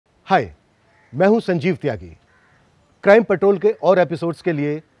हाय, मैं हूं संजीव त्यागी। Crime petrol के और एपिसोड्स के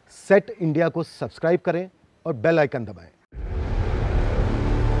लिए सेट इंडिया को सब्सक्राइब करें और बेल आइकन दबाएं।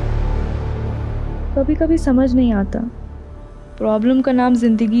 कभी कभी समझ नहीं आता प्रॉब्लम का नाम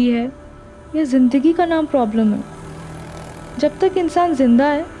जिंदगी है या जिंदगी का नाम प्रॉब्लम है। जब तक इंसान जिंदा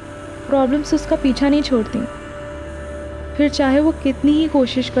है प्रॉब्लम्स उसका पीछा नहीं छोड़ती, फिर चाहे वो कितनी ही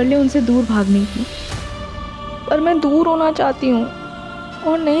कोशिश कर ले उनसे दूर भागने की। पर मैं दूर होना चाहती हूँ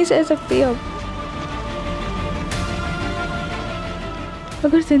और नहीं सह सकती अब।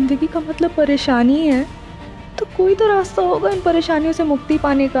 अगर जिंदगी का मतलब परेशानी है तो कोई तो रास्ता होगा इन परेशानियों से मुक्ति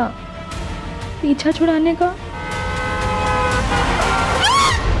पाने का, पीछा छुड़ाने का।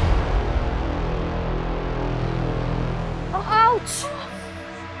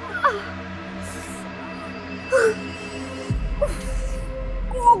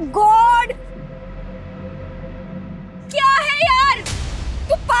 Oh God! क्या है यार?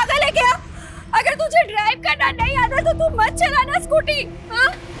 तू पागल है क्या? अगर तुझे ड्राइव करना नहीं आता तो तू मत चलाना स्कूटी। हाँ?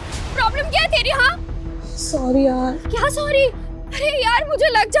 प्रॉब्लम क्या है तेरी? हाँ? सॉरी यार। क्या सॉरी? अरे यार मुझे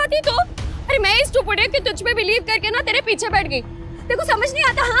लग जाती तो। अरे मैं इस टुकड़े के तुझ पे बिलीव करके ना तेरे पीछे बैठ गई। देखो समझ नहीं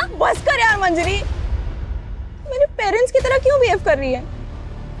आता। हाँ? बस कर यार मंजरी, मेरे पेरेंट्स की तरह क्यों बिहेव कर रही है?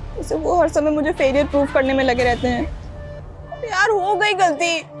 उसे वो हर समय मुझे फेलियर प्रूफ करने में लगे रहते हैं। यार हो गई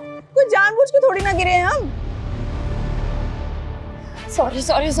गलती, कुछ जानबूझ के थोड़ी ना गिरे हैं हम। सॉरी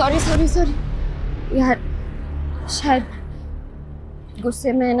यार, शायद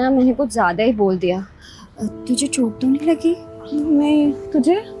गुस्से में ना मैंने कुछ ज्यादा ही बोल दिया। तुझे चोट तो नहीं लगी? नहीं,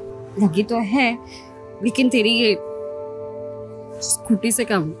 तुझे लगी तो है, लेकिन तेरी ये स्कूटी से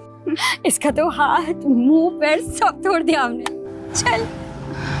कम। इसका तो हाथ मुंह पैर सब तोड़ दिया हमने। चल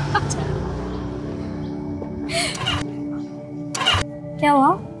क्या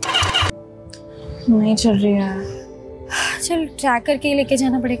हुआ? नहीं चल रही है। चल ट्रैक करके लेके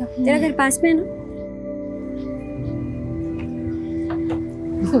जाना पड़ेगा। तेरा घर पास में है ना?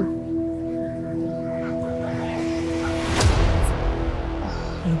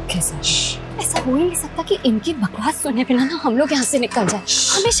 ऐसा हो ही नहीं सकता कि इनकी बकवास सुनने पे ना हम लोग यहाँ से निकल जाए।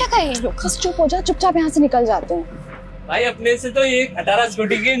 हमेशा का ये लोग। चुप हो जा, चुपचाप यहाँ से निकल जाते हैं। भाई अपने से तो ये 18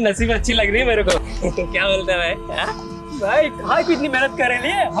 स्कूटी की नसीब अच्छी लग रही है मेरे को। क्या बोलते हैं भाई? भाई कहाँ की इतनी मेहनत कर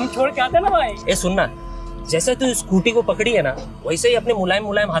रहे हैं, हम छोड़ के आते हैं ना भाई। ए सुनना, जैसे तू स्कूटी को पकड़ी है ना, वैसे ही अपने मुलायम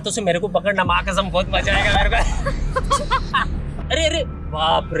मुलायम हाथों से मेरे को पकड़ना। माँ कसम बहुत मजा आएगा मेरे को। अरे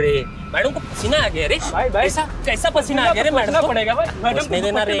बाप रे, मैडम को पसीना आ गया रे। भाई कैसा पसीना आ गया रे मैडम को? पड़ेगा भाई, मैडम नहीं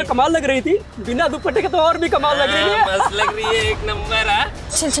देना रे। कमाल लग रही थी, बिना दुपट्टे के तो और भी कमाल लग रही है। मस्त लग रही है, एक नंबर।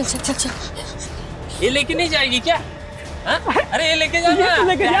 चल। ये लेके नहीं जाएगी क्या? अरे ये लेके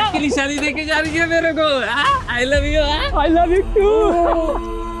जा, निशानी देके जा रही है मेरे को। I love you. I love you to.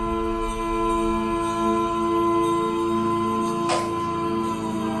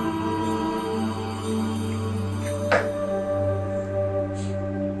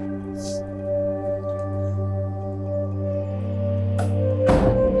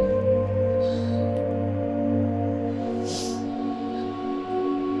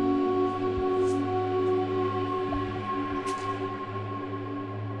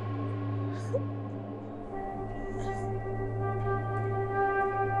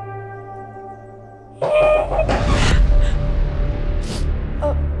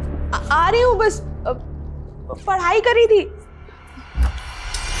 आ रही हूँ, बस पढ़ाई कर रही थी।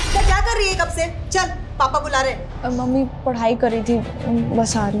 क्या कर रही है कब से? चल पापा बुला रहे। मम्मी पढ़ाई कर रही थी,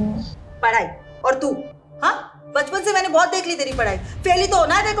 बस आ रही हूँ। पढ़ाई? और तू? हाँ, बचपन से मैंने बहुत देख ली तेरी पढ़ाई। फेल ही तो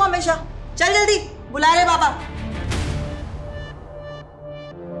होना है देखो हमेशा। चल जल्दी, बुला रहे पापा।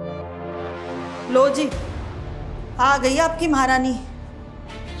 लो जी, आ गई आपकी महारानी।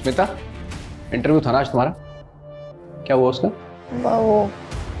 स्मिता, इंटरव्यू था ना आज तुम्हारा, क्या हुआ उसका? वो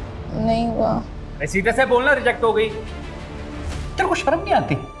नहीं हुआ। सीधे से बोलना, रिजेक्ट हो गई। तेरे को शर्म नहीं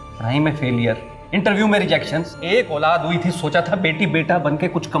आती? पढ़ाई में फेलियर, इंटरव्यू में रिजेक्शंस। एक औलाद हुई थी, सोचा था बेटी बेटा बन के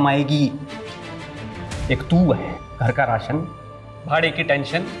कुछ कमाएगी। एक तू है, घर का राशन, भाड़े की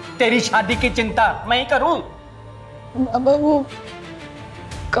टेंशन, तेरी शादी की चिंता मैं ही करूं। अब वो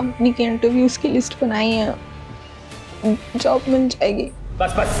कंपनी के इंटरव्यूज की लिस्ट बनाई है, जॉब मिल जाएगी।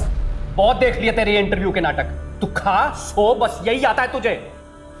 बस बहुत देख लिया तेरे इंटरव्यू के नाटक। तू खा सो, बस यही आता है तुझे।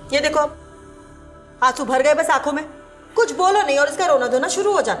 ये देखो, आंसू भर गए बस आंखों में। कुछ बोलो नहीं और इसका रोना धोना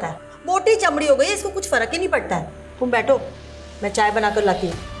शुरू हो जाता है। मोटी चमड़ी हो गई, इसको कुछ फर्क ही नहीं पड़ता है। तुम बैठो, मैं चाय बनाकर लाती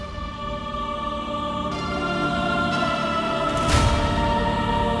हूँ।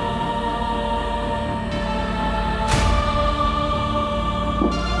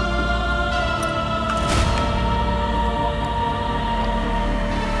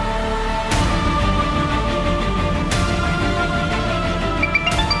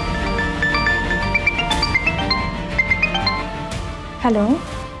 हेलो,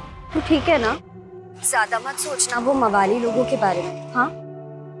 तू ठीक है ना? ज्यादा मत सोचना वो मवाली लोगों के बारे में। हाँ,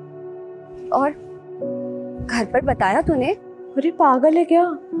 और घर पर बताया तूने? अरे पागल है क्या,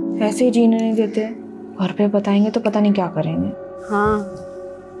 ऐसे ही जीने नहीं देते। घर पे बताएंगे तो पता नहीं क्या करेंगे। हाँ,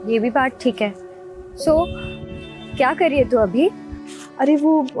 ये भी बात ठीक है। सो क्या कर रही है तू अभी? अरे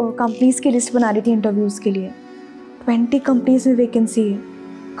वो कंपनीज की लिस्ट बना रही थी इंटरव्यूज के लिए। 20 कंपनीज में वैकेंसी है,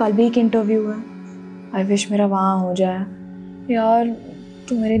 कल भी एक इंटरव्यू है। आई विश मेरा वहाँ हो जाए यार,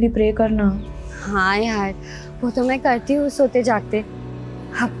 तू मेरे लिए प्रे करना। हाँ यार, वो तो मैं करती हूँ सोते जागते।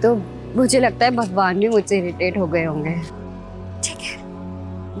 अब तो मुझे लगता है भगवान भी मुझसे इरिटेट हो गए होंगे। ठीक है,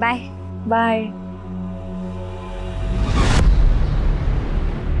 बाय बाय।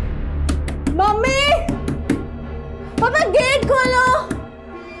 मम्मी, पापा गेट खोलो।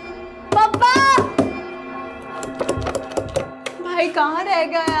 पापा, भाई कहाँ रह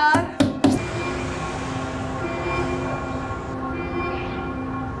गया यार?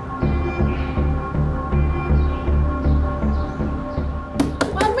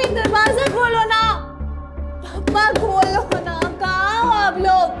 मम्मी दरवाजा खोलो ना। पापा खोलो ना, कहाँ हो आप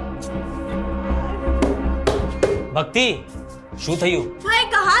लोग? भक्ति, शू थई हो? भाई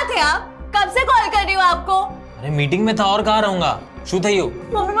कहाँ थे आप? कब से कॉल कर रही हूँ आपको? अरे मीटिंग में था और कहाँ रहूंगा। शू थई हो?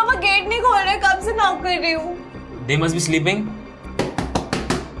 मम्मी पापा गेट नहीं खोल रहे, कब से नॉक कर रही हूँ। They must be sleeping.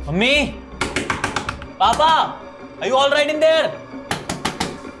 Mummy, पापा, are you all right in there?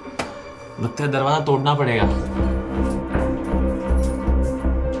 लगता है दरवाजा तोड़ना पड़ेगा।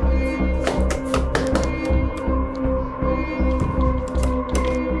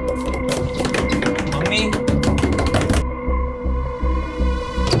 Mummy,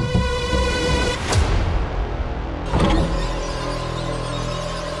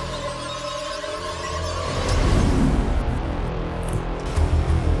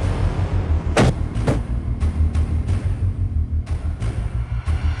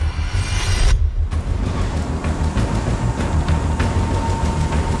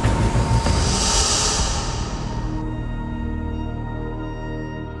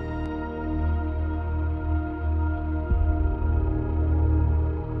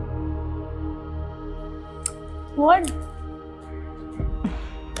 What?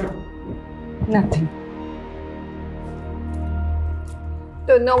 Nothing.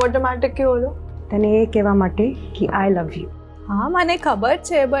 તો નો ઓટોમેટિક કે બોલો? તને એ કહેવા માટે કે આઈ લવ યુ. હા મને ખબર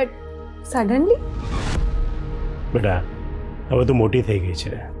છે, બટ સડનલી बेटा अब तो मोटी થઈ ગઈ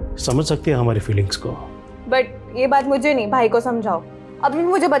છે, समझ सकती है हमारी फीलिंग्स को। बट ये बात मुझे नहीं, भाई को समझाओ। अभी भी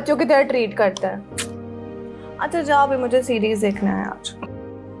मुझे बच्चों की तरह ट्रीट करता है। अच्छा जाओ, अभी मुझे सीरीज देखना है आज।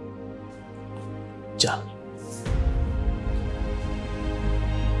 चल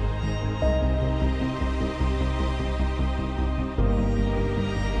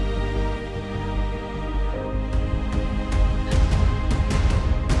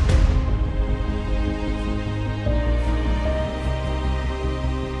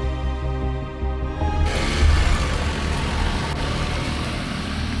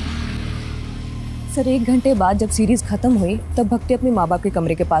सर 1 घंटे बाद जब सीरीज खत्म हुई तब भक्ति अपने माँ बाप के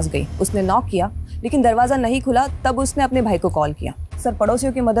कमरे के पास गई। उसने नॉक किया लेकिन दरवाज़ा नहीं खुला, तब उसने अपने भाई को कॉल किया। सर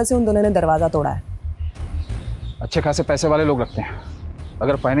पड़ोसियों की मदद से उन दोनों ने दरवाज़ा तोड़ा है। अच्छे खासे पैसे वाले लोग लगते हैं।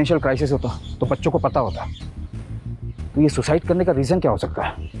 अगर फाइनेंशियल क्राइसिस होता तो बच्चों को पता होता। तो ये सुसाइड करने का रीज़न क्या हो सकता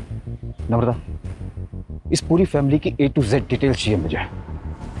है? नम्रता, इस पूरी फैमिली की A to Z डिटेल्स चाहिए मुझे।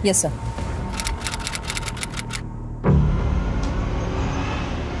 Yes sir.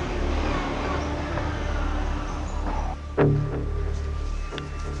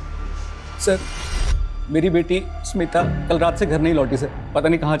 सर मेरी बेटी स्मिता कल रात से घर नहीं लौटी सर, पता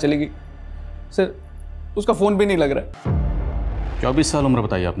नहीं कहाँ चली गई सर, उसका फ़ोन भी नहीं लग रहा है। 24 साल उम्र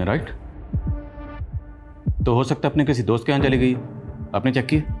बताई आपने, राइट? तो हो सकता है अपने किसी दोस्त के यहाँ चली गई। आपने चेक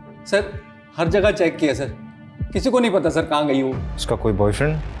किया? सर हर जगह चेक किया सर, किसी को नहीं पता सर कहाँ गई वो। उसका कोई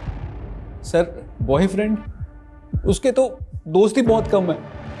बॉयफ्रेंड? सर बॉयफ्रेंड उसके तो दोस्त ही बहुत कम है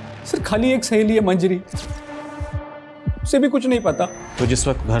सर, खाली एक सहेली है मंजरी, उसे भी कुछ नहीं पता। तो जिस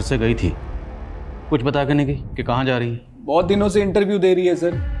वक्त घर से गई थी कुछ बता के नहीं गई कि कहाँ जा रही है? बहुत दिनों से इंटरव्यू दे रही है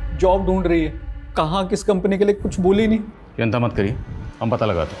सर, जॉब ढूंढ रही है, कहाँ किस कंपनी के लिए कुछ बोली नहीं। चिंता मत करिए, हम पता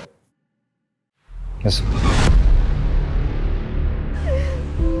लगाते हैं। यस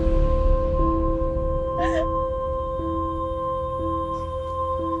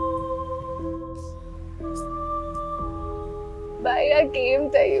भाई केम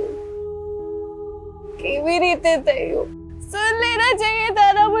थयू, केवी रीते थयू, सुन लेना चाहिए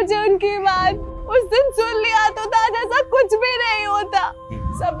था ना मुझे उनकी बात। उस दिन सुन लिया तो आज ऐसा कुछ भी नहीं होता।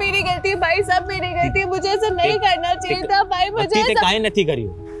 सब मेरी गलती भाई, सब मेरी गलती, मुझे ऐसा नहीं करना चाहिए था भाई। मुझे काहे नहीं करी?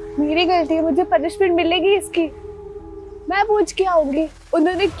 मेरी गलती है, मुझे पनिशमेंट मिलेगी इसकी। मैं पूछ के आऊंगी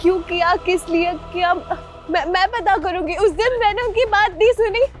उन्होंने क्यों किया, किस लिए किया। मैं पता करूंगी। उस दिन मैंने उनकी बात नहीं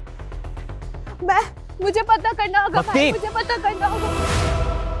सुनी। मुझे पता करना होगा भाई, मुझे पता करना होगा।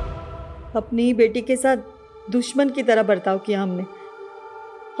 अपनी ही बेटी के साथ दुश्मन की तरह बर्ताव किया हमने,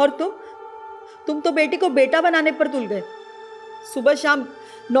 और तुम तो बेटी को बेटा बनाने पर तुल गए। सुबह शाम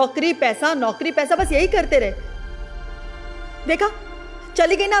नौकरी पैसा बस यही करते रहे। देखा,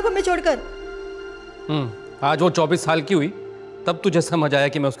 चली गई ना अब हमें छोड़कर। आज वो 24 साल की हुई तब तुझे समझ आया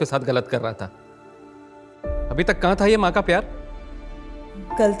कि मैं उसके साथ गलत कर रहा था। अभी तक कहाँ था ये माँ का प्यार?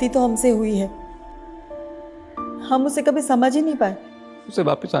 गलती तो हमसे हुई है, हम उसे कभी समझ ही नहीं पाए। उसे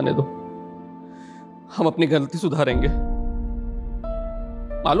वापस आने दो, हम अपनी गलती सुधारेंगे।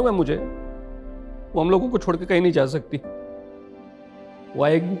 मालूम है मुझे, वो हम लोगों को छोड़ के कहीं नहीं जा सकती। वो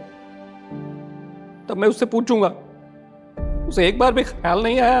आएगी तब मैं उससे पूछूंगा। उसे एक बार भी ख्याल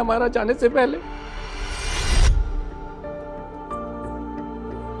नहीं आया हमारा जाने से पहले।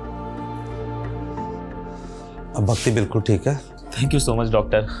 अब भक्ति बिल्कुल ठीक है। Thank you so much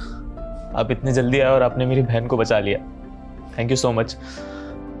doctor, आप इतने जल्दी आए और आपने मेरी बहन को बचा लिया। Thank you so much.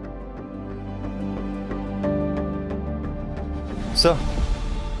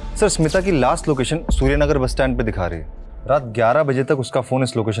 Sir Smita की last location Suryanagar bus stand पे दिखा रही है। रात 11 बजे तक उसका फोन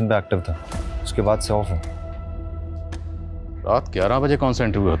इस लोकेशन पे एक्टिव था, उसके बाद से ऑफ है। रात 11 बजे कौन सा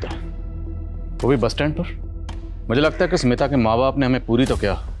इंटरव्यू होता है, वो भी बस स्टैंड पर? मुझे लगता है कि स्मिता के माँ बाप ने हमें पूरी तो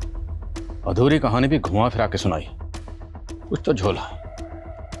क्या, अधूरी कहानी भी घुमा फिरा के सुनाई। कुछ तो झोल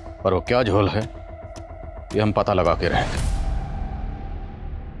है, पर वो क्या झोल है ये हम पता लगा के रहेंगे।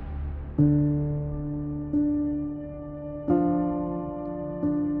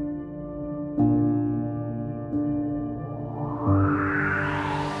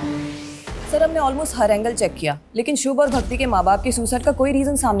 सर, हमने ऑलमोस्ट हर एंगल चेक किया, लेकिन शुभ और भक्ति के माँ बाप के सुसाइड का कोई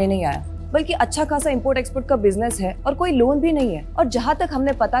रीजन सामने नहीं आया। बल्कि अच्छा खासा इंपोर्ट एक्सपोर्ट का बिजनेस है और कोई लोन भी नहीं है। और जहाँ तक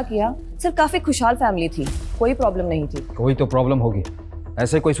हमने पता किया सर, काफी खुशहाल फैमिली थी, कोई प्रॉब्लम नहीं थी। कोई तो प्रॉब्लम होगी,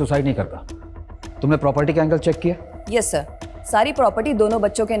 ऐसे कोई सुसाइड नहीं करता। तुमने प्रॉपर्टी का एंगल चेक किया? यस सर, सारी प्रॉपर्टी दोनों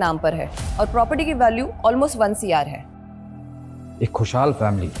बच्चों के नाम पर है और प्रॉपर्टी की वैल्यू ऑलमोस्ट 1 CR है। एक खुशहाल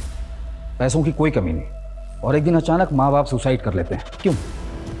फैमिली, पैसों की कोई कमी नहीं, और एक दिन अचानक माँ बाप सुसाइड कर लेते हैं, क्यों?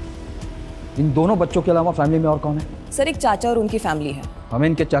 इन दोनों बच्चों के अलावा फैमिली में और कौन है? सर, एक चाचा और उनकी फैमिली है। हमें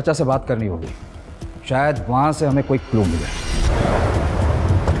इनके चाचा से बात करनी होगी, शायद वहां से हमें कोई क्लू मिले।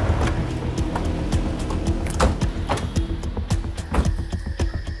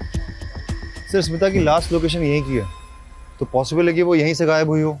 सर स्मिता की लास्ट लोकेशन यहीं की है, तो पॉसिबल है कि वो यहीं से गायब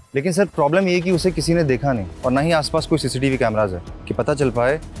हुई हो। लेकिन सर प्रॉब्लम ये है कि उसे किसी ने देखा नहीं, और ना ही आसपास कोई CCTV कैमराज है कि पता चल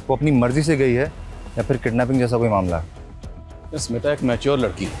पाए वो अपनी मर्जी से गई है या फिर किडनैपिंग जैसा कोई मामला है। स्मिता एक मैच्योर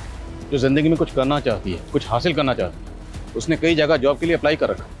लड़की है जो जिंदगी में कुछ करना चाहती है, कुछ हासिल करना चाहती है। उसने कई जगह जॉब के लिए अप्लाई कर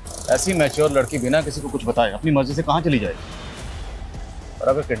रखा। ऐसी मैच्योर लड़की बिना किसी को कुछ बताए अपनी मर्जी से कहाँ चली जाएगी? और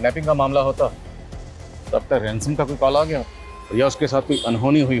अगर किडनैपिंग का मामला होता तब तक रैंसम का कोई कॉल आ गया, या उसके साथ कोई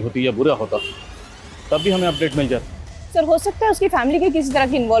अनहोनी हुई होती या बुरा होता, तब भी हमें अपडेट मिल जाती। सर, हो सकता है उसकी फैमिली की किसी तरह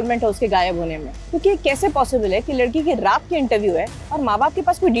की इन्वॉल्वमेंट है उसके गायब होने में, क्योंकि कैसे पॉसिबल है कि लड़की की रात की इंटरव्यू है और माँ बाप के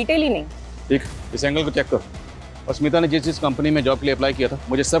पास कोई डिटेल ही नहीं। ठीक, इस एंगल को चेक करो। और स्मिता ने जिस कंपनी में जॉब के लिए अप्लाई किया था,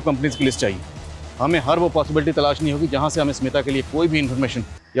 मुझे सब कंपनीज की लिस्ट चाहिए। हमें हर वो पॉसिबिलिटी तलाशनी होगी जहां से हमें स्मिता के लिए कोई भी इन्फॉर्मेशन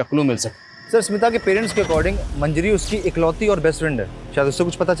या क्लू मिल सके। सर स्मिता के पेरेंट्स के अकॉर्डिंग मंजरी उसकी इकलौती और बेस्ट फ्रेंड है, शायद उससे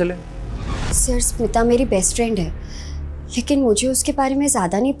कुछ पता चले। सर, स्मिता मेरी बेस्ट फ्रेंड है, लेकिन मुझे उसके बारे में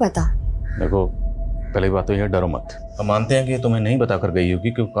ज़्यादा नहीं पता। देखो, पहली बात तो यह, डरो मत। हम मानते हैं कि तुम्हें नहीं बता कर गई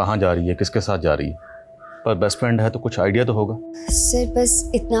होगी कि कहाँ जा रही है, किसके साथ जा रही है, पर बेस्ट फ्रेंड है तो कुछ आइडिया तो होगा। सर,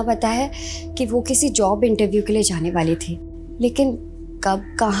 बस इतना पता है कि वो किसी जॉब इंटरव्यू के लिए जाने वाली थी, लेकिन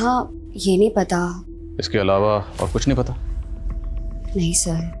कब कहाँ ये नहीं पता। इसके अलावा और कुछ नहीं पता? नहीं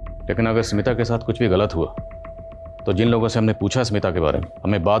सर। लेकिन अगर स्मिता के साथ कुछ भी गलत हुआ तो जिन लोगों से हमने पूछा स्मिता के बारे में,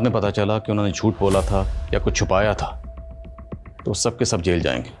 हमें बाद में पता चला कि उन्होंने झूठ बोला था या कुछ छुपाया था, तो सब के सब जेल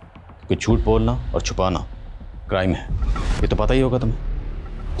जाएंगे। क्योंकि झूठ बोलना और छुपाना क्राइम है, ये तो पता ही होगा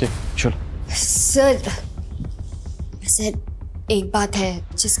तुम्हें। ठीक, चलो। सर, एक बात है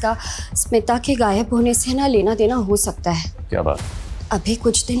जिसका स्मिता के गायब होने से ना लेना देना हो सकता है। क्या बात? अभी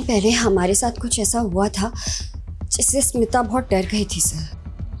कुछ दिन पहले हमारे साथ कुछ ऐसा हुआ था जिससे स्मिता बहुत डर गई थी। सर,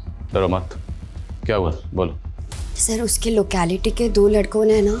 डरो मत। क्या हुआ, बोलो। सर, उसके लोकेलिटी के 2 लड़कों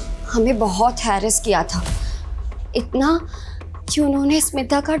ने ना हमें बहुत हैरेस किया था, इतना कि उन्होंने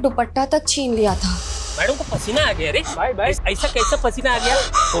स्मिता का दुपट्टा तक छीन लिया था। मैडम को पसीना आ गया। अरे ऐसा कैसा पसीना आ गया,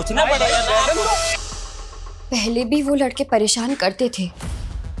 सोचना पड़ेगा। पहले भी वो लड़के परेशान करते थे,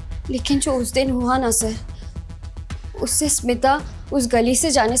 लेकिन जो उस दिन हुआ ना सर, उससे स्मिता उस गली से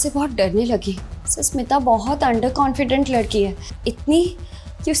जाने से बहुत डरने लगी। सर, स्मिता बहुत अंडर कॉन्फिडेंट लड़की है, इतनी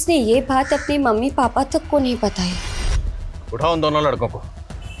कि उसने ये बात अपने मम्मी पापा तक को नहीं बताई। उठाओ उन दोनों लड़कों को।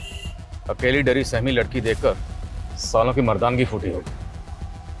 अकेली डरी सहमी लड़की देखकर सालों की मर्दानगी फूटी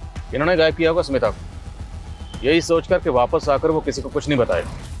होगी। इन्होंने गायब किया होगा स्मिता को, यही सोचकर कि वापस आकर वो किसी को कुछ नहीं बताएगा।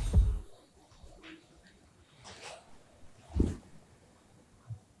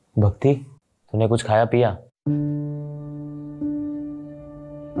 भक्ति, तूने कुछ खाया पिया?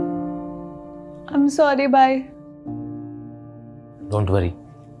 I'm sorry, bye. Don't worry,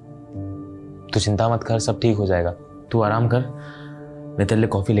 तू चिंता मत कर, सब ठीक हो जाएगा। तू आराम कर, मैं तेरे लिए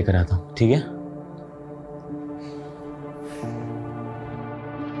कॉफी लेकर आता हूँ, ठीक है?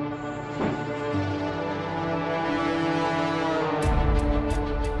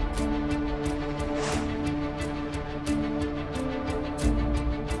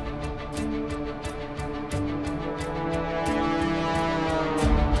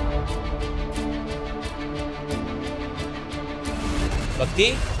 भक्ति,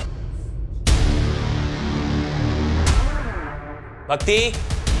 भक्ति,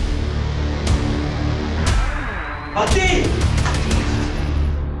 भक्ति।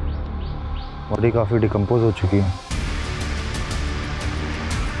 बॉडी काफी डिकम्पोज हो चुकी है।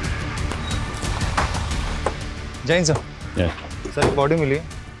 जैन सर, सर बॉडी मिली है,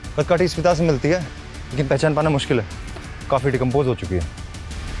 कटकाठी स्मिता से मिलती है, लेकिन पहचान पाना मुश्किल है। काफी डिकम्पोज हो चुकी है।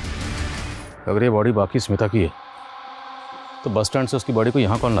 अगर ये बॉडी बाकी स्मिता की है तो बस स्टैंड से उसकी बॉडी को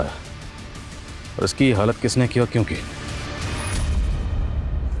यहाँ कौन लाया और इसकी हालत किसने की और क्यों की?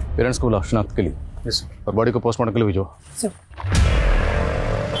 पेरेंट्स को बुलाओ शनाख्त के लिए और बॉडी को पोस्टमार्टम के लिए भेजो।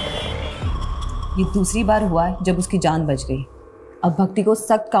 ये दूसरी बार हुआ है जब उसकी जान बच गई। अब भक्ति को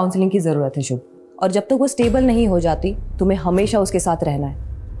सख्त काउंसलिंग की जरूरत है शुभ, और जब तक वो स्टेबल नहीं हो जाती तुम्हें हमेशा उसके साथ रहना है,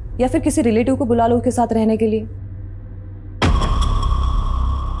 या फिर किसी रिलेटिव को बुला लो उसके साथ रहने के लिए।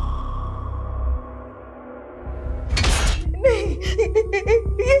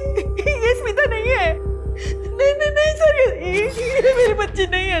 ये स्मिता नहीं है। नहीं सर, ये मेरी बच्ची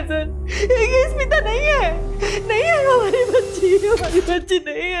नहीं है सर। ये स्मिता नहीं है, नहीं है हमारी बच्ची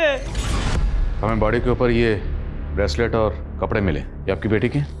नहीं है। हमें बॉडी के ऊपर ये ब्रेसलेट और कपड़े मिले, ये आपकी बेटी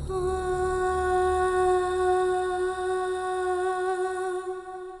के?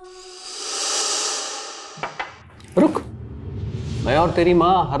 रुक, मैं और तेरी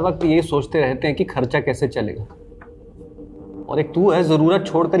माँ हर वक्त ये सोचते रहते हैं कि खर्चा कैसे चलेगा, और एक तू है जरूरत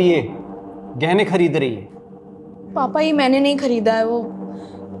छोड़कर ये गहने खरीद रही है। पापा, ये मैंने नहीं खरीदा है, वो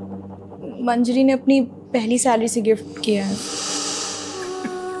मंजरी ने अपनी पहली सैलरी से गिफ्ट किया है।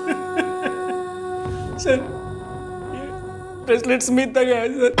 सर, ब्रेसलेट स्मिता का है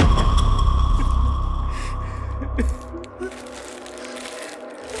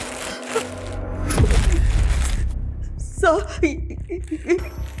सर।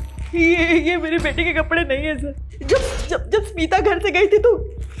 ये मेरे बेटे के कपड़े नहीं है सर। जब स्मिता घर से गई थी तो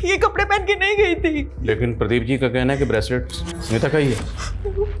ये कपड़े पहन के नहीं गई थी। लेकिन प्रदीप जी का कहना है कि ब्रेसलेट स्मिता का ही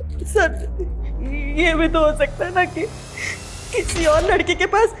है। सर, ये भी तो हो सकता है ना कि किसी और लड़की के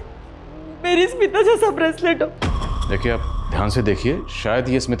पास मेरी स्मिता जैसा ब्रेसलेट हो। देखिए, आप ध्यान से देखिए, शायद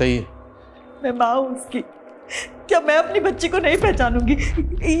ये स्मिता ही है। मैं माँ हूँ उसकी, क्या मैं अपनी बच्ची को नहीं पहचानूंगी?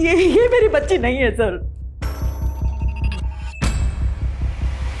 ये मेरी बच्ची नहीं है सर।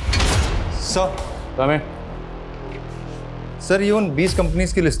 सर, ये उन 20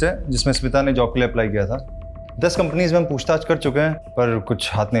 कंपनीज की लिस्ट है जिसमें स्मिता ने जॉब के लिए अप्लाई किया था। 10 कंपनीज में हम पूछताछ कर चुके हैं पर कुछ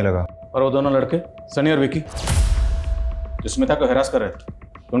हाथ नहीं लगा। और वो दोनों लड़के सनी और विकी जो स्मिता को हरास कर रहे थे,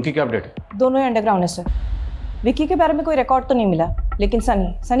 उनकी क्या अपडेट है? दोनों ही अंडरग्राउंड है सर। विकी के बारे में कोई रिकॉर्ड तो नहीं मिला, लेकिन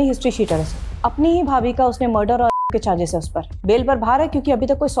सनी हिस्ट्री शीटर है सर। अपनी ही भाभी का उसने मर्डर और के चार्जेस है उस पर। बेल पर बाहर है क्योंकि अभी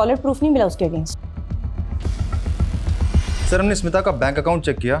तक कोई सॉलिड प्रूफ नहीं मिला उसके अगेंस्ट। सर, हमने स्मिता का बैंक अकाउंट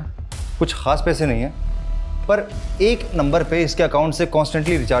चेक किया, कुछ खास पैसे नहीं है, पर एक नंबर पे इसके अकाउंट से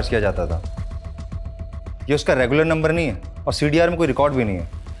कॉन्स्टेंटली रिचार्ज किया जाता था। ये उसका रेगुलर नंबर नहीं है और सीडीआर में कोई रिकॉर्ड भी नहीं है।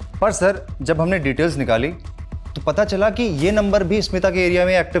 पर सर, जब हमने डिटेल्स निकाली तो पता चला कि ये नंबर भी स्मिता के एरिया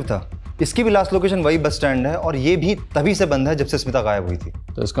में एक्टिव था। इसकी भी लास्ट लोकेशन वही बस स्टैंड है और ये भी तभी से बंद है जब से स्मिता गायब हुई थी।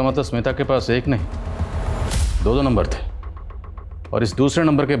 तो इसका मतलब स्मिता के पास एक नहीं, दो नंबर थे, और इस दूसरे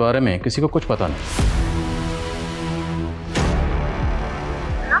नंबर के बारे में किसी को कुछ पता नहीं।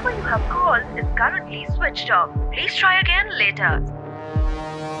 Is currently switched off. Please try again later.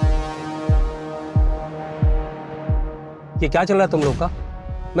 ये क्या चल रहा है तुम लोग का?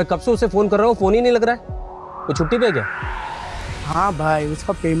 मैं कब से उसे फोन कर रहा हूँ, फोन ही नहीं लग रहा है। वो छुट्टी पे क्या? हाँ भाई,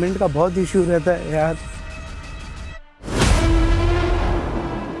 उसका पेमेंट का बहुत इश्यू रहता है यार।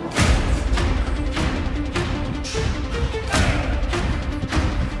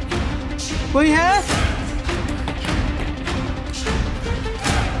 कोई है?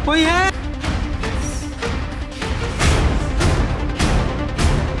 कोई है?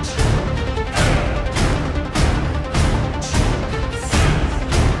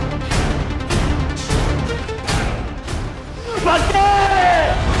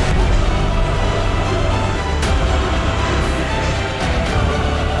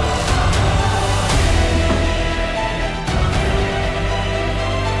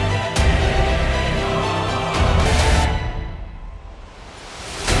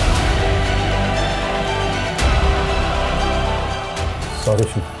 Sorry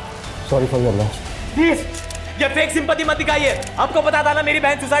Shiv, sorry for your loss. Please ये फेक सिंपैथी मत दिखाइए। आपको पता था ना मेरी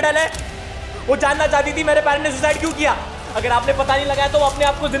बहन सुसाइडल है। वो जानना चाहती थी मेरे पेरेंट्स ने सुसाइड क्यों किया। अगर आपने पता नहीं लगाया तो वो अपने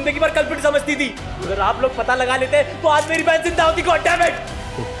आप को जिंदगी भर कल्प्रिट समझती थी। अगर आप लोग पता लगा लेते तो आज मेरी बहन जिंदा होती। God damn it.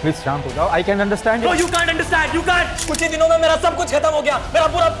 प्लीज शांत हो जाओ। I can understand. No you can't understand. You can't. कुछ ही दिनों में मेरा सब कुछ खत्म हो गया। मेरा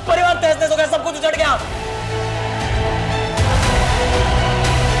पूरा परिवार तहस-नहस हो गया। सब कुछ उजड़ गया।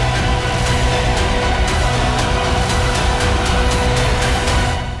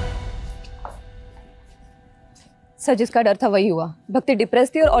 सर जिसका डर था वही हुआ। भक्ति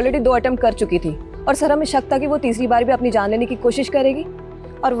डिप्रेस थी और ऑलरेडी 2 अटेम्प्ट कर चुकी थी और सर हमें शक था कि वो तीसरी बार भी अपनी जान लेने की कोशिश करेगी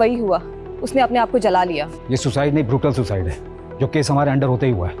और वही हुआ। उसने अपने आप को जला लिया। ये सुसाइड नहीं, ब्रूटल सुसाइड है जो केस हमारे अंडर होते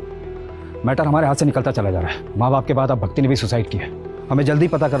ही हुआ है। मैटर हमारे हाथ से निकलता चला जा रहा है। माँ बाप के बाद अब भक्ति ने भी सुसाइड किया। हमें जल्दी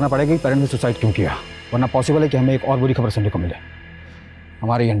पता करना पड़ेगा कि पेरेंट ने सुसाइड क्यों किया, वरना पॉसिबल है कि हमें एक और बुरी खबर सुनने को मिले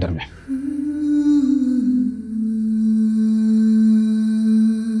हमारे ही अंडर में।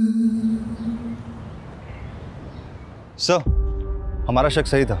 सर, हमारा शक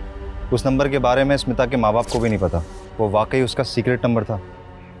सही था। उस नंबर के बारे में स्मिता के माँ बाप को भी नहीं पता। वो वाकई उसका सीक्रेट नंबर था।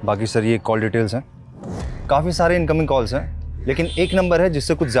 बाकी सर ये कॉल डिटेल्स हैं। काफ़ी सारे इनकमिंग कॉल्स हैं, लेकिन एक नंबर है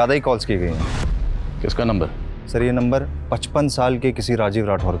जिससे कुछ ज़्यादा ही कॉल्स की गई हैं। किसका नंबर? सर ये नंबर 55 साल के किसी राजीव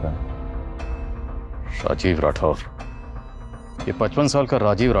राठौर का है। राजीव राठौर? ये 55 साल का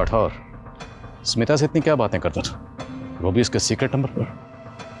राजीव राठौर स्मिता से इतनी क्या बातें करता था, वो भी इसके सीक्रेट नंबर पर?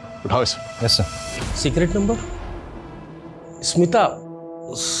 उठाओ इसे। Yes sir. Secret number? Smita?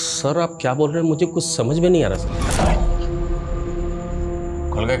 Sir आप क्या बोल रहे हैं, मुझे कुछ समझ में नहीं आ रहा सर।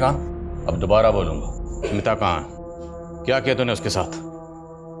 खुल गए कान? अब दोबारा बोलूंगा। स्मिता कहाँ है? क्या किया तूने उसके साथ?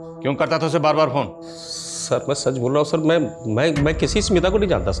 क्यों करता था उसे बार बार फोन? सर मैं सच बोल रहा हूँ सर। मैं किसी स्मिता को नहीं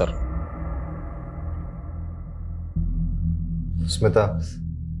जानता सर। स्मिता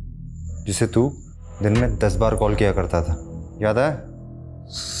जिसे तू दिन में 10 बार कॉल किया करता था, याद है?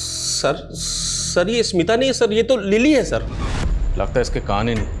 सर ये स्मिता नहीं है सर, ये तो लिली है सर। लगता है इसके कान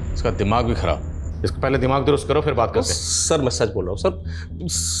ही नहीं, इसका दिमाग भी खराब। इसको पहले दिमाग दुरुस्त करो फिर बात करते हैं। सर मैं सच बोल रहा हूँ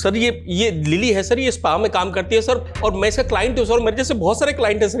सर ये लिली है सर। ये स्पा में काम करती है सर और मैं इसका क्लाइंट हूँ सर। मेरे जैसे बहुत सारे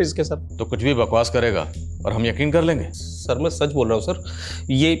क्लाइंट हैं सर इसके सर। तो कुछ भी बकवास करेगा और हम यकीन कर लेंगे? सर मैं सच बोल रहा हूँ सर।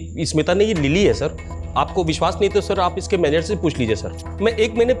 ये स्मिता नहीं, ये लिली है सर। आपको विश्वास नहीं तो सर आप इसके मैनेजर से पूछ लीजिए सर। मैं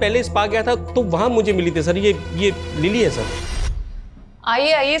 1 महीने पहले स्पा गया था तो वहाँ मुझे मिली थी सर। ये लिली है सर।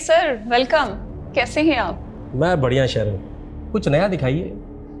 आइए आइए सर, वेलकम। कैसे हैं आप? मैं बढ़िया शहर। कुछ नया दिखाइए।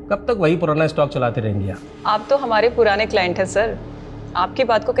 कब तक वही पुराना स्टॉक चलाते रहेंगे आप तो हमारे पुराने क्लाइंट हैं सर, आपकी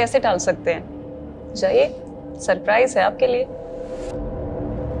बात को कैसे टाल सकते हैं। जाइए, सरप्राइज है आपके लिए।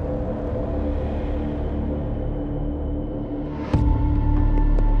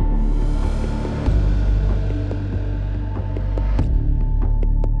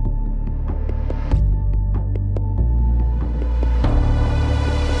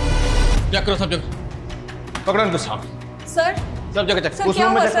 क्या करो सब जगह, पकड़ो इनको सामने। सर सब जगह चेक। सर क्या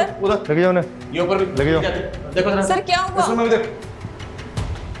हुआ सर? उधर लगे जाओ ना। ये ऊपर भी लगे जाओ। देखो सर क्या हुआ? इसमें भी देख।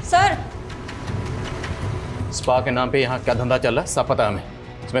 सर स्पा के नाम पे यहाँ क्या धंधा चल रहा है सब पता है हमें।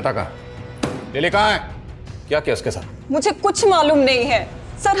 स्मिता कहाँ है? लिली कहाँ है? क्या किया उसके साथ? मुझे कुछ मालूम नहीं है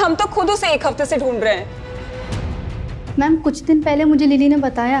सर। हम तो खुद उसे 1 हफ्ते से ढूंढ रहे हैं। मैम कुछ दिन पहले मुझे लिली ने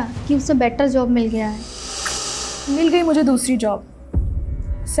बताया कि उसे बेटर जॉब मिल गया है। मिल गई मुझे दूसरी जॉब,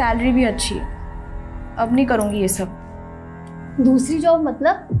 सैलरी भी अच्छी है। अब नहीं करूँगी ये सब। दूसरी जॉब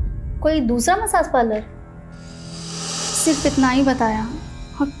मतलब कोई दूसरा मसाज पार्लर? सिर्फ इतना ही बताया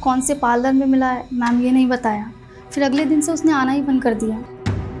और कौन से पार्लर में मिला है मैम ये नहीं बताया। फिर अगले दिन से उसने आना ही बंद कर दिया।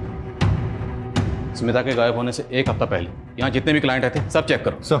 स्मिता के गायब होने से 1 हफ्ता पहले यहाँ जितने भी क्लाइंट आए थे सब चेक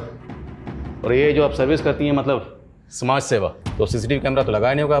करो सब। और ये जो आप सर्विस करती हैं मतलब समाज सेवा, तो सीसीटीवी कैमरा तो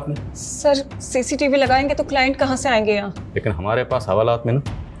लगाया नहीं होगा आपने? सर सीसीटीवी लगाएंगे तो क्लाइंट कहाँ से आएंगे यहाँ? लेकिन हमारे पास हवालात में ना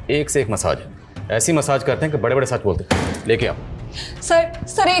एक से एक मसाज है। ऐसी मसाज करते हैं कि बड़े बड़े सच बोलते हैं। लेके आओ।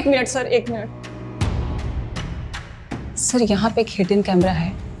 Sir 1 minute sir, 1 minute. Sir यहाँ पे एक हिडन कैमरा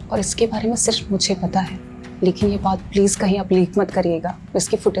है और इसके बारे में सिर्फ मुझे पता है, लेकिन ये बात प्लीज कहीं आप लीक मत करिएगा। मैं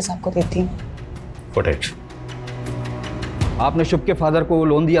इसकी फुटेज आपको देती हूँ। फुटेज? आपने शुभ के फादर को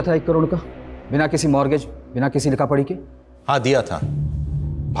लोन दिया था 1 करोड़ का, बिना किसी मॉर्गेज, बिना किसी लिखा पढ़ी के? हाँ दिया था,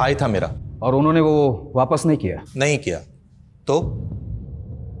 भाई था मेरा। और उन्होंने वो वापस नहीं किया? नहीं किया। तो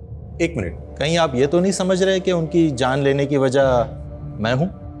 1 मिनट, कहीं आप ये तो नहीं समझ रहे कि उनकी जान लेने की वजह मैं हूं?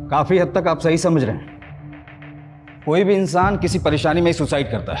 काफी हद तक आप सही समझ रहे हैं। कोई भी इंसान किसी परेशानी में ही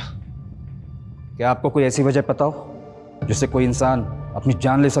सुसाइड करता है। क्या आपको कोई ऐसी वजह पता हो जिससे कोई इंसान अपनी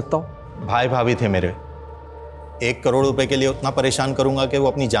जान ले सकता हो? भाई भाभी थे मेरे। 1 करोड़ रुपए के लिए उतना परेशान करूंगा कि वो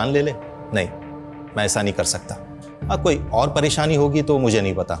अपनी जान ले ले? नहीं, मैं ऐसा नहीं कर सकता। हाँ कोई और परेशानी होगी तो मुझे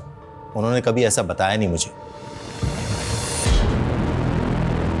नहीं पता, उन्होंने कभी ऐसा बताया नहीं मुझे।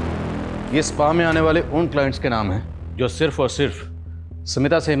 ये स्पा में आने वाले उन क्लाइंट्स के नाम हैं जो सिर्फ और सिर्फ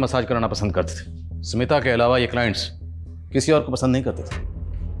स्मिता से मसाज कराना पसंद करते थे। स्मिता के अलावा ये क्लाइंट्स किसी और को पसंद नहीं करते थे।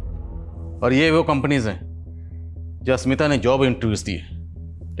 और ये वो कंपनीज हैं जहाँ स्मिता ने जॉब इंटरव्यूज दी है,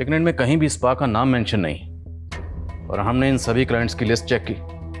 लेकिन इनमें कहीं भी स्पा का नाम मेंशन नहीं। और हमने इन सभी क्लाइंट्स की लिस्ट चेक की,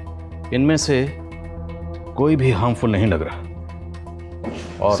 इनमें से कोई भी हार्मफुल नहीं लग रहा।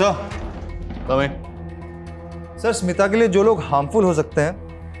 और सर स्मिता के लिए जो लोग हार्मफुल हो सकते हैं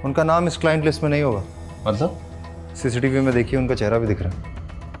उनका नाम इस क्लाइंट लिस्ट में नहीं होगा। मतलब? सीसीटीवी में देखिए, उनका चेहरा भी दिख रहा है।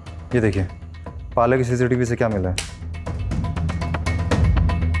 ये देखिए पार्लर की सीसीटीवी से क्या मिला है।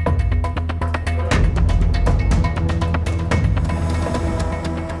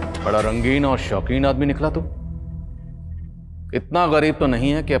 बड़ा रंगीन और शौकीन आदमी निकला तू। इतना गरीब तो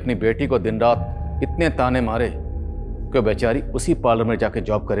नहीं है कि अपनी बेटी को दिन रात इतने ताने मारे कि बेचारी उसी पार्लर में जाके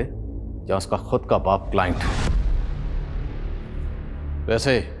जॉब करे जहां उसका खुद का बाप क्लाइंट है।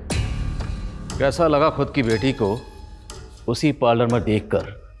 वैसे कैसा लगा खुद की बेटी को उसी पार्लर में देखकर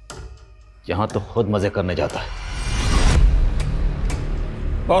जहां तो खुद मजे करने जाता है?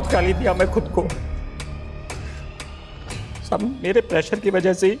 बहुत गाली दिया मैं खुद को, सब मेरे प्रेशर की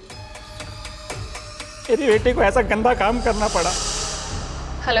वजह से ही मेरी बेटी को ऐसा गंदा काम करना पड़ा।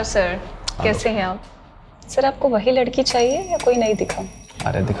 हेलो सर, कैसे हैं आप? सर आपको वही लड़की चाहिए या कोई नहीं दिखा?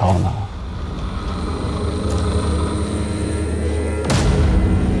 अरे दिखाओ ना।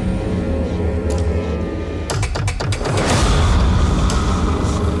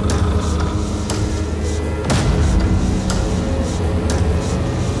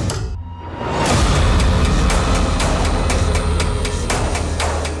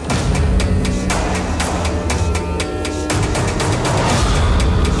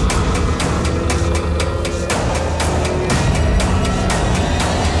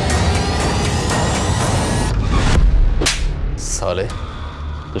 साले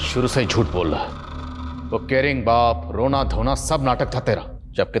तो शुरू से ही झूठ बोल रहा है। वो केयरिंग बाप, रोना धोना सब नाटक था तेरा,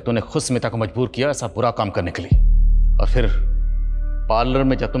 जबकि तूने खुद स्मिता को मजबूर किया ऐसा बुरा काम करने के लिए। और फिर पार्लर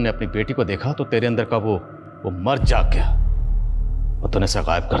में जब तुमने अपनी बेटी को देखा तो तेरे अंदर का वो मर्द जाग गया और तूने उसे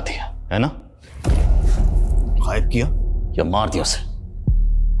गायब कर दिया, है ना? गायब किया या मार दिया उसे?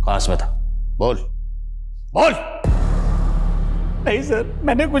 कहाँ स्मिता? बोल बोल। नहीं सर,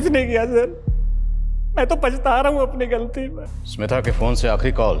 मैंने कुछ नहीं किया सर, मैं तो पछता रहा हूं अपनी गलती में। स्मिता के फोन से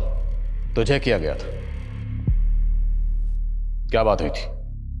आखिरी कॉल तुझे किया गया था, क्या बात हुई थी?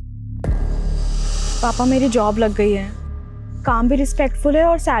 पापा मेरी जॉब लग गई है, काम भी रिस्पेक्टफुल है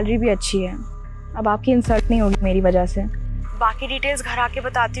और सैलरी भी अच्छी है। अब आपकी इंसल्ट नहीं होगी मेरी वजह से। बाकी डिटेल्स घर आके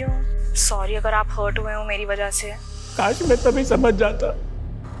बताती हूँ। सॉरी अगर आप हर्ट हुए हो मेरी वजह से। काश मैं तभी समझ जाता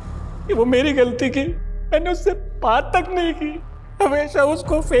कि वो मेरी गलती की, मैंने उससे बात तक नहीं की। हमेशा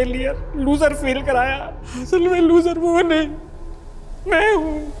उसको फेलियर, लूजर फील कराया। असल में लूजर वो नहीं, मैं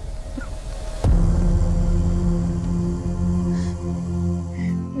हूं।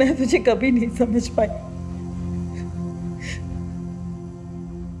 मैं तुझे कभी नहीं समझ पाई।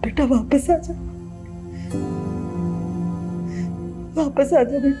 बेटा वापस आ जा, वापस आ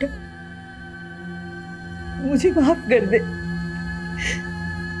जा बेटा, मुझे माफ कर दे।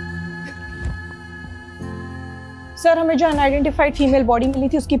 सर हमें जो अनआइडेंटिफाइड फीमेल बॉडी मिली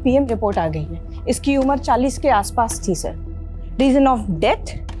थी उसकी पीएम रिपोर्ट आ गई है। इसकी उम्र 40 के आसपास थी सर। रीजन ऑफ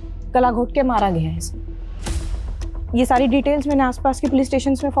डेथ, गला घोट के मारा गया है सर। ये सारी डिटेल्स मैंने आसपास के पुलिस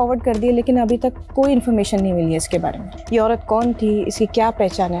स्टेशन में फॉरवर्ड कर दी है, लेकिन अभी तक कोई इन्फॉर्मेशन नहीं मिली है इसके बारे में। ये औरत कौन थी, इसकी क्या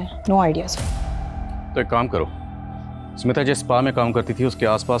पहचान है, नो आइडिया सर। तो एक काम करो, स्मिता जिस स्पा में काम करती थी उसके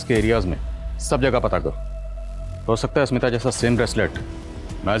आसपास के एरियाज में सब जगह पता करो। हो सकता है स्मिता जैसा सेम ब्रेसलेट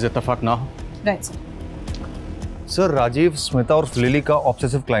महज इत्तेफाक ना हो। Right sir. Sir Rajiv Smita और लिली का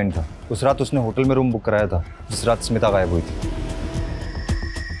ऑब्सेसिव क्लाइंट था। उस रात उसने होटल में रूम बुक कराया था जिस रात स्मिता गायब हुई थी।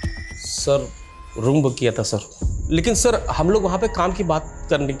 सर रूम बुक किया था सर, लेकिन सर हम लोग वहाँ पे काम की बात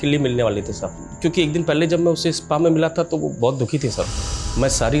करने के लिए मिलने वाले थे सर, क्योंकि एक दिन पहले जब मैं उसे स्पा में मिला था तो वो बहुत दुखी थी सर। मैं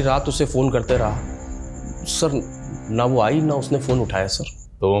सारी रात उसे फ़ोन करते रहा सर, ना वो आई ना उसने फ़ोन उठाया सर।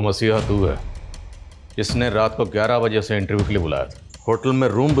 तो वो मसीहा तू है जिसने रात को 11 बजे उसे इंटरव्यू के लिए बुलाया था, होटल में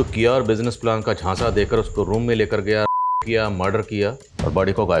रूम बुक किया और बिजनेस प्लान का झांसा देकर उसको रूम में लेकर गया, किया, मर्डर किया और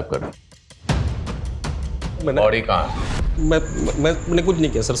बॉडी को गायब कर दिया। बॉडी कहाँ है? मैंने कुछ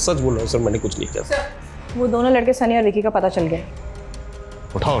नहीं किया सर, सच बोल रहा हूँ सर, मैंने कुछ नहीं किया सर। वो दोनों लड़के सनी और विकी का पता चल गया।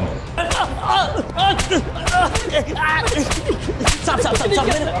 उठाओ उन्हें।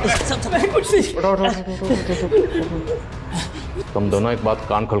 तुम दोनों एक बात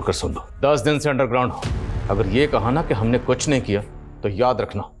कान खोलकर सुन लो, 10 दिन से अंडरग्राउंड हो। अगर ये कहा ना कि हमने कुछ नहीं किया तो याद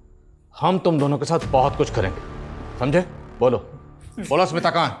रखना हम तुम दोनों के साथ बहुत कुछ करेंगे, समझे? बोलो बोलो स्मिता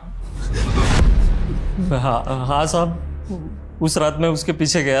कहाँ है? हाँ साहब, उस रात मैं उसके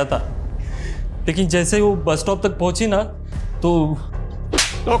पीछे गया था, लेकिन जैसे ही वो बस स्टॉप तक पहुंची ना तो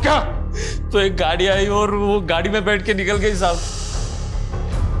क्या? तो एक गाड़ी आई और वो गाड़ी में बैठ के निकल गई साहब।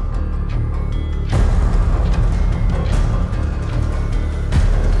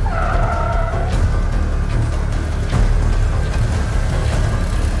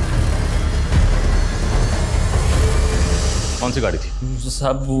 कौन सी गाड़ी थी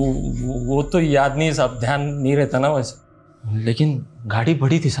साहब? वो तो याद नहीं साहब, ध्यान नहीं रहता ना वैसे। लेकिन गाड़ी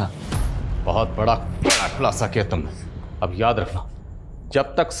बड़ी थी साहब। बहुत बड़ा खुलासा किया तुमने। अब याद रखना,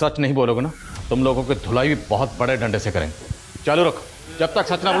 जब तक सच नहीं बोलोगे ना, तुम लोगों की धुलाई भी बहुत बड़े डंडे से करेंगे। चालू रखो, जब तक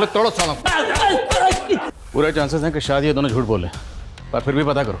सच ना बोले तोड़ो सालों। पूरे चांसेस हैं कि शायद ये दोनों झूठ बोले, पर फिर भी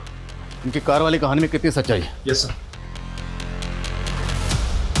पता करो इनकी कार वाली कहानी में कितनी सच्चाई है। Yes sir.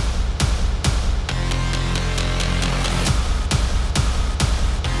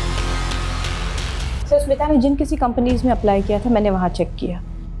 स्मिता ने जिन किसी कंपनीज में अप्लाई किया था मैंने वहाँ चेक किया,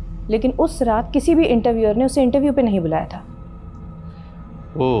 लेकिन उस रात किसी भी इंटरव्यूअर ने उसे इंटरव्यू पे नहीं बुलाया था।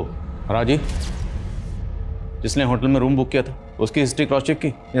 ओ राजी, जिसने होटल में रूम बुक किया था, उसकी हिस्ट्री क्रॉस चेक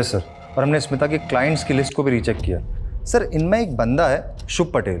की? यस सर, और हमने स्मिता के क्लाइंट्स की लिस्ट को भी रीचेक किया। सर, इनमें एक बंदा है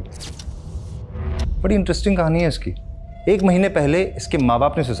शुभ पटेल, बड़ी इंटरेस्टिंग कहानी है इसकी। 1 महीने पहले इसके माँ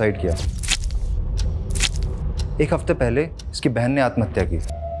बाप ने सुसाइड किया। 1 हफ्ते पहले इसकी बहन ने आत्महत्या की।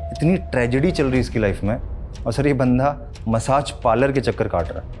 इतनी ट्रेजेडी चल रही है इसकी लाइफ में, और सर ये बंदा मसाज पार्लर के चक्कर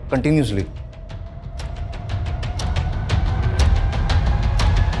काट रहा है कंटिन्यूसली।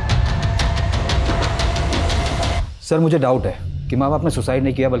 सर मुझे डाउट है कि माँ बाप ने सुसाइड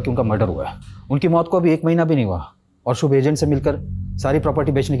नहीं किया बल्कि उनका मर्डर हुआ है। उनकी मौत को अभी 1 महीना भी नहीं हुआ और शुभ एजेंट से मिलकर सारी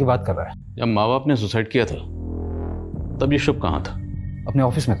प्रॉपर्टी बेचने की बात कर रहा है। जब माँ बाप ने सुसाइड किया था तब ये शुभ कहाँ था? अपने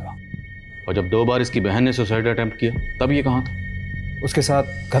ऑफिस में था। और जब 2 बार इसकी बहन ने सुसाइड अटेम्प्ट किया तब ये कहाँ था? उसके साथ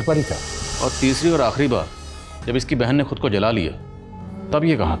घर पर ही था। और तीसरी और आखिरी बार जब इसकी बहन ने खुद को जला लिया तब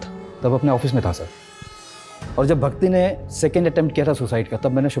ये कहाँ था? तब अपने ऑफिस में था सर। और जब भक्ति ने सेकेंड अटेम्प्ट किया था सुसाइड का,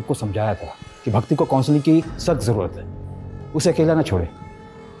 तब मैंने शुभ को समझाया था कि भक्ति को काउंसलिंग की सख्त ज़रूरत है, उसे अकेला ना छोड़े।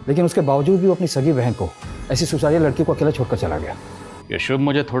 लेकिन उसके बावजूद भी वो अपनी सगी बहन को, ऐसी सुसाइड लड़की को अकेला छोड़कर चला गया। ये शुभ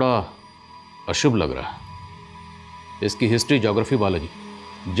मुझे थोड़ा अशुभ लग रहा है। इसकी हिस्ट्री, ज्योग्राफी,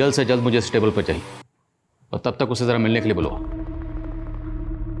 बायोलॉजी जल्द से जल्द मुझे इस टेबल पर चाहिए, और तब तक उसे ज़रा मिलने के लिए बुलाओ।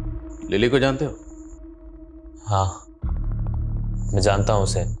 लिली को जानते हो? हाँ, मैं जानता हूँ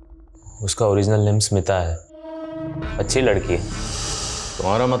उसे। उसका ओरिजिनल नेम स्मिता है। अच्छी लड़की है।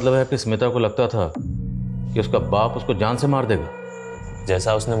 तुम्हारा मतलब है कि स्मिता को लगता था कि उसका बाप उसको जान से मार देगा?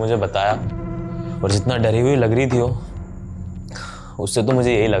 जैसा उसने मुझे बताया और जितना डरी हुई लग रही थी वो, उससे तो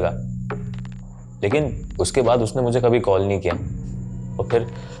मुझे यही लगा। लेकिन उसके बाद उसने मुझे कभी कॉल नहीं किया। और फिर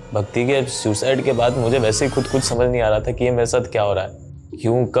भक्ति के सुसाइड के बाद मुझे वैसे ही खुद कुछ समझ नहीं आ रहा था कि ये मेरे साथ क्या हो रहा है,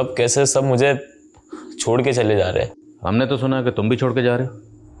 क्यों, कब, कैसे सब मुझे छोड़ के चले जा रहे हैं। हमने तो सुना कि तुम भी छोड़ के जा रहे हो,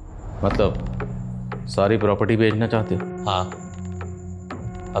 मतलब सारी प्रॉपर्टी बेचना चाहते हो? हाँ,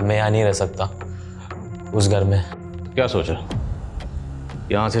 अब मैं यहाँ नहीं रह सकता उस घर में। क्या सोचा?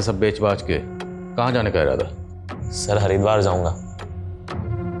 यहाँ से सब बेच बाच के कहाँ जाने का इरादा? सर हरिद्वार जाऊंगा,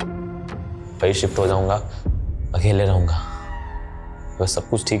 वही शिफ्ट हो जाऊंगा, अकेले रहूंगा। बस सब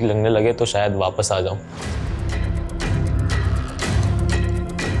कुछ ठीक लगने लगे तो शायद वापस आ जाऊं।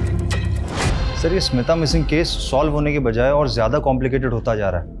 सर, ये स्मिता मिसिंग केस सॉल्व होने के बजाय और ज़्यादा कॉम्प्लिकेटेड होता जा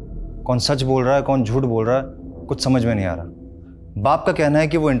रहा है। कौन सच बोल रहा है, कौन झूठ बोल रहा है, कुछ समझ में नहीं आ रहा। बाप का कहना है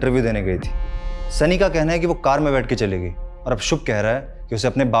कि वो इंटरव्यू देने गई थी। सनी का कहना है कि वो कार में बैठ के चली गई। और अब शुभ कह रहा है कि उसे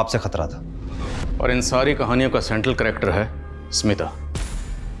अपने बाप से खतरा था। और इन सारी कहानियों का सेंट्रल कैरेक्टर है स्मिता,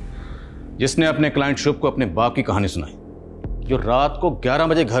 जिसने अपने क्लाइंट शुभ को अपने बाप की कहानी सुनाई, जो रात को 11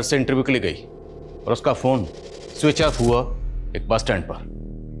 बजे घर से इंटरव्यू के लिए गई और उसका फ़ोन स्विच ऑफ हुआ एक बस स्टैंड पर,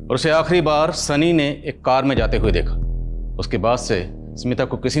 और उसे आखिरी बार सनी ने एक कार में जाते हुए देखा। उसके बाद से स्मिता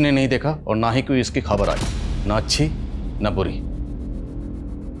को किसी ने नहीं देखा और ना ही कोई इसकी खबर आई, ना अच्छी ना बुरी।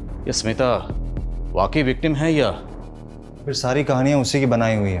 ये स्मिता वाकई विक्टिम है या फिर सारी कहानियां उसी की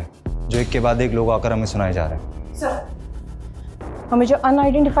बनाई हुई है, जो एक के बाद एक लोग आकर हमें सुनाए जा रहे हैं? सर, हमें जो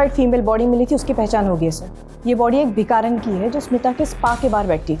अनआइडेंटिफाइड फीमेल बॉडी मिली थी उसकी पहचान हो गई है सर। ये बॉडी एक भिखारन की है जो स्मिता के स्पा के बाहर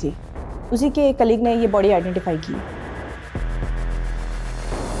बैठती थी। उसी के एक कलीग ने ये बॉडी आइडेंटिफाई की।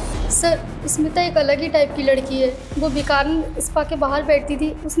 सर, स्मिता एक अलग ही टाइप की लड़की है। वो भिखारन स्पा के बाहर बैठती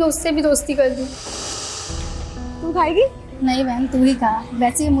थी, उसने उससे भी दोस्ती कर दी। तू खाएगी? नहीं बहन, तू ही खा।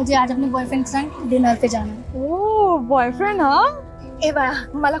 वैसे मुझे आज अपने बॉयफ्रेंड के साथ डिनर पे जाना है। ओह, बॉयफ्रेंड? हाँ, ए बा,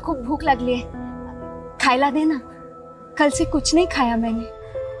 मला खूप भूक लागली है, खायला दे ना। कल से कुछ नहीं खाया मैंने।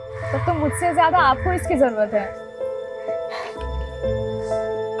 तो मुझसे ज्यादा आपको इसकी जरूरत है।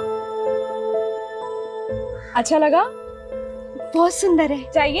 अच्छा लगा? बहुत सुंदर है।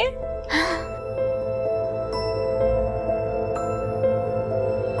 चाहिए?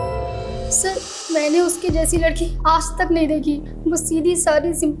 सर मैंने उसकी जैसी लड़की आज तक नहीं देखी। वो सीधी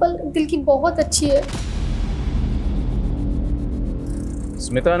सादी सिंपल दिल की बहुत अच्छी है।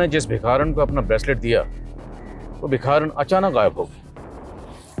 स्मिता ने जिस भिखारन को अपना ब्रेसलेट दिया वो भिखारन अचानक गायब हो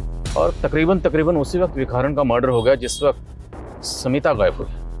गया और तकरीबन उसी वक्त भिखारन का मर्डर हो गया जिस वक्त स्मिता गायब हो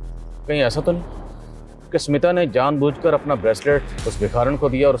गई। कहीं ऐसा तो नहीं कि स्मिता ने जानबूझकर अपना ब्रेसलेट उस भिखारन को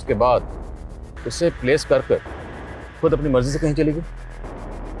दिया और उसके बाद उसे प्लेस कर खुद अपनी मर्जी से कहीं चली गई?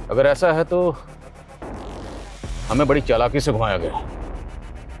 अगर ऐसा है तो हमें बड़ी चालाकी से घुमाया गया।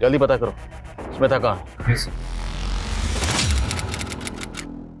 जल्दी पता करो स्मिता कहाँ है।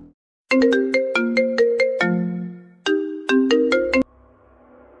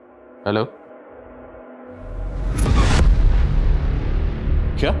 हेलो,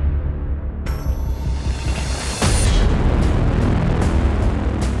 क्या?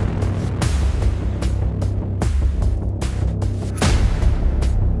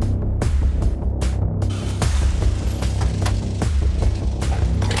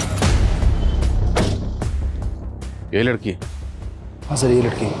 ये लड़की? हाँ सर, ये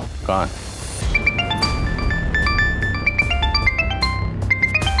लड़की कहाँ है?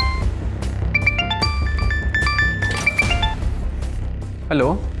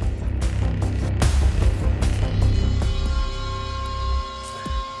 हेलो,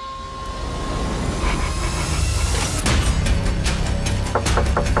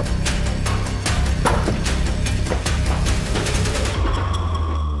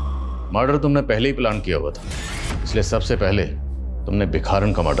 मर्डर तुमने पहले ही प्लान किया हुआ था, इसलिए सबसे पहले तुमने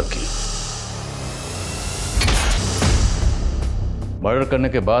भिखारन का मर्डर किया। मर्डर करने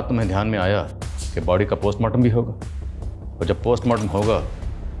के बाद तुम्हें ध्यान में आया कि बॉडी का पोस्टमार्टम भी होगा और जब पोस्टमार्टम होगा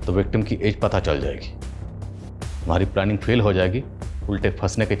तो विक्टिम की एज पता चल जाएगी। तुम्हारी प्लानिंग फेल हो जाएगी, उल्टे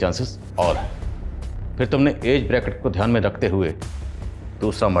फंसने के चांसेस और हैं। फिर तुमने एज ब्रैकेट को ध्यान में रखते हुए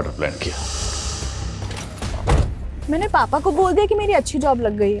दूसरा मर्डर प्लान किया। मैंने पापा को बोल दिया कि मेरी अच्छी जॉब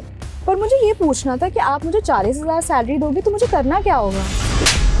लग गई है, पर मुझे ये पूछना था कि आप मुझे 40,000 सैलरी दोगे तो मुझे करना क्या होगा?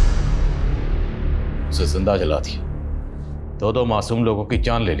 उसे जिंदा जला दिया, दो मासूम लोगों की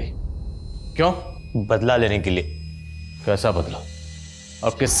जान ले ली। क्यों? बदला लेने के लिए। कैसा बदला?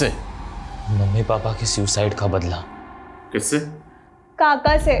 अब किससे? मम्मी पापा के सुसाइड का बदला। किससे?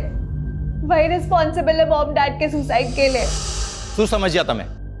 काका से। वही रिस्पॉन्सिबल है मॉम डैड के सुसाइड के लिए। तू समझ गया तुम्हें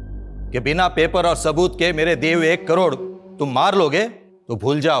कि बिना पेपर और सबूत के मेरे दिए हुए 1 करोड़ तुम मार लोगे तो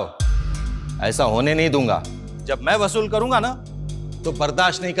भूल जाओ, ऐसा होने नहीं दूंगा। जब मैं वसूल करूंगा ना तो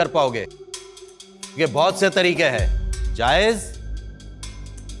बर्दाश्त नहीं कर पाओगे। ये बहुत से तरीके हैं, जायज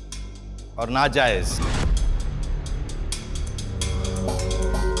और नाजायज।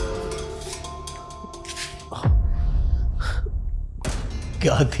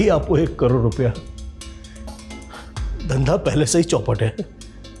 क्या थी आपको 1 करोड़ रुपया? धंधा पहले से ही चौपट है,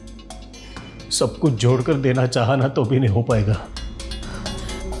 सब कुछ जोड़कर देना चाहा ना तो भी नहीं हो पाएगा।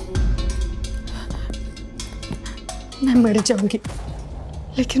 मैं मर जाऊंगी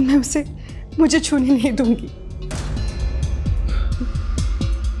लेकिन मैं उसे मुझे छूने नहीं दूंगी।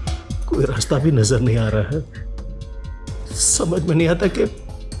 कोई रास्ता भी नजर नहीं आ रहा है, समझ में नहीं आता कि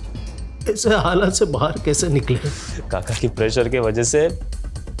ऐसे हालात से बाहर कैसे निकले। काका की प्रेशर के वजह से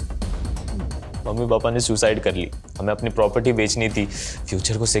मम्मी पापा ने सुसाइड कर ली। हमें अपनी प्रॉपर्टी बेचनी थी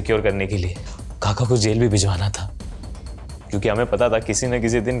फ्यूचर को सिक्योर करने के लिए। काका को जेल भी भिजवाना था क्योंकि हमें पता था किसी न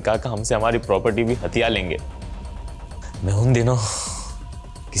किसी दिन काका हमसे हमारी प्रॉपर्टी भी हथिया लेंगे। मैं उन दिनों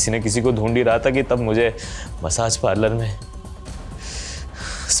किसी न किसी को ढूंढ ही रहा था कि तब मुझे मसाज पार्लर में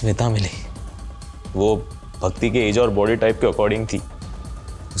स्मिता मिली। वो भक्ति के एज और बॉडी टाइप के अकॉर्डिंग थी।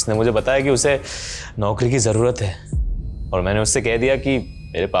 उसने मुझे बताया कि उसे नौकरी की ज़रूरत है और मैंने उससे कह दिया कि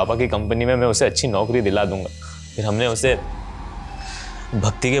मेरे पापा की कंपनी में मैं उसे अच्छी नौकरी दिला दूंगा। फिर हमने उसे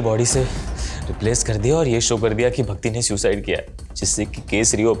भक्ति के बॉडी से रिप्लेस कर दिया और ये शो कर दिया कि भक्ति ने सुसाइड किया है, जिससे कि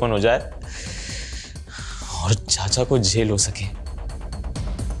केस रीओपन हो जाए और चाचा को जेल हो सके।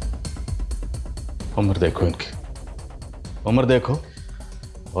 उम्र देखो इनकी, उम्र देखो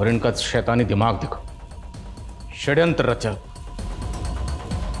और इनका शैतानी दिमाग देखो। षड्यंत्र रचा।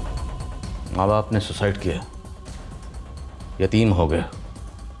 माँ बाप ने सुसाइड किया, यतीम हो गए,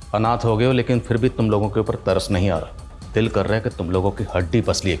 अनाथ हो गए हो, लेकिन फिर भी तुम लोगों के ऊपर तरस नहीं आ रहा। दिल कर रहा है कि तुम लोगों की हड्डी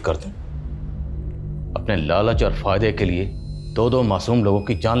पसली एक कर दूं। अपने लालच और फायदे के लिए 2 मासूम लोगों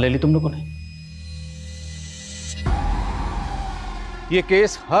की जान ले ली तुम लोगों ने। यह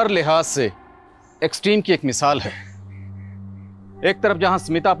केस हर लिहाज से एक्सट्रीम की एक मिसाल है। एक तरफ जहां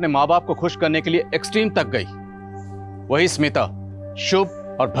स्मिता अपने माँ बाप को खुश करने के लिए एक्सट्रीम तक गई, वही स्मिता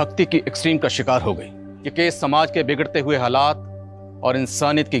शुभ और भक्ति की एक्सट्रीम का शिकार हो गई। यह केस समाज के बिगड़ते हुए हालात और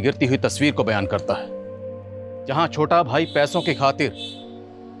इंसानियत की गिरती हुई तस्वीर को बयान करता है। जहां छोटा भाई पैसों की खातिर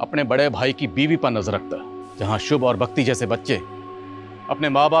अपने बड़े भाई की बीवी पर नजर रखता है, जहां शुभ और भक्ति जैसे बच्चे अपने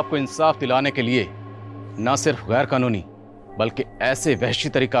माँ बाप को इंसाफ दिलाने के लिए न सिर्फ गैर कानूनी बल्कि ऐसे वहशी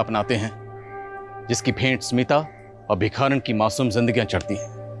तरीका अपनाते हैं जिसकी भेंट स्मिता और भिखारन की मासूम जिंदगियां चढ़ती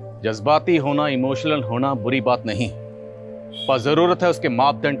हैं। जज्बाती होना, इमोशनल होना बुरी बात नहीं, पर जरूरत है उसके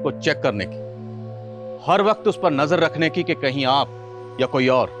मापदंड को चेक करने की, हर वक्त उस पर नजर रखने की कि कहीं आप या कोई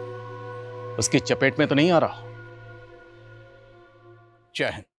और उसकी चपेट में तो नहीं आ रहा।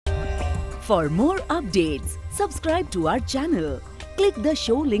 जय Hind. For more updates, subscribe to our channel, click the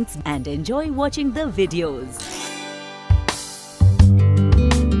show links and enjoy watching the videos.